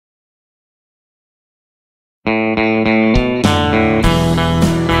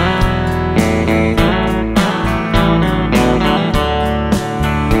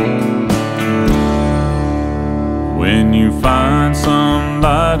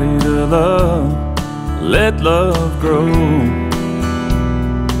somebody to love, let love grow.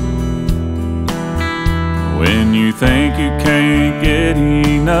 When you think you can't get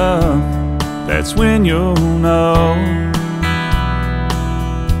enough, that's when you'll know.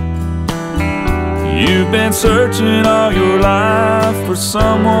 You've been searching all your life for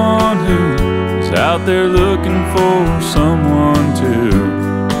someone who's out there looking for someone too.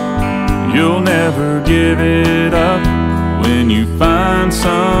 You'll never give it up when you find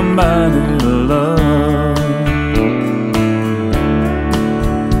somebody to love.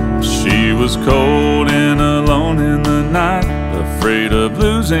 She was cold and alone in the night, afraid of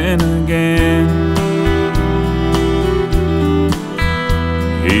losing again.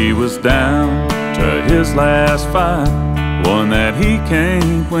 He was down to his last fight, one that he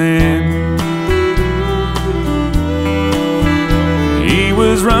can't win. He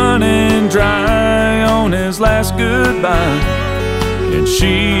was running dry on his last goodbye, and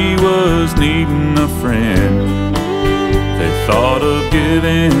she was needing a friend. They thought of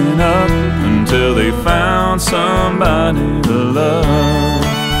giving up until they found somebody to love.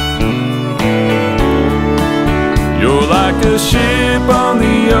 You're like a ship on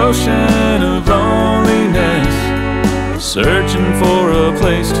the ocean of loneliness, searching for a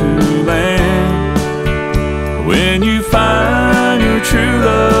place to land. When you find your true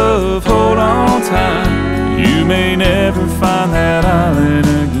love, hold on tight. You may never find that island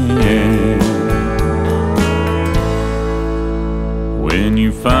again. When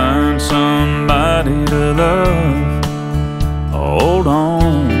you find somebody to love, hold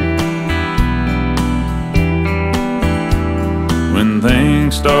on. When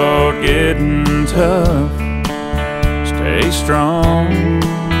things start getting tough, stay strong.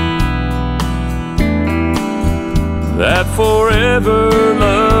 That forever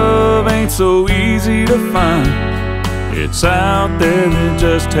love ain't so easy to find. It's out there, it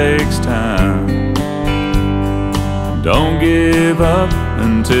just takes time. Don't give up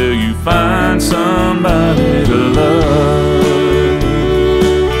until you find somebody to love.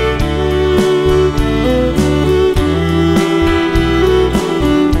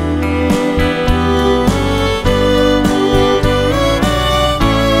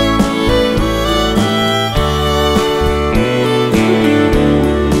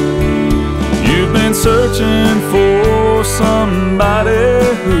 Searching for somebody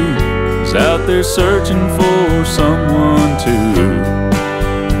who's out there searching for someone too.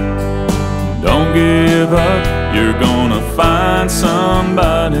 Don't give up, you're gonna find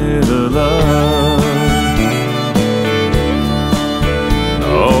somebody to love.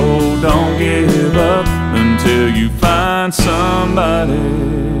 Oh, don't give up until you find somebody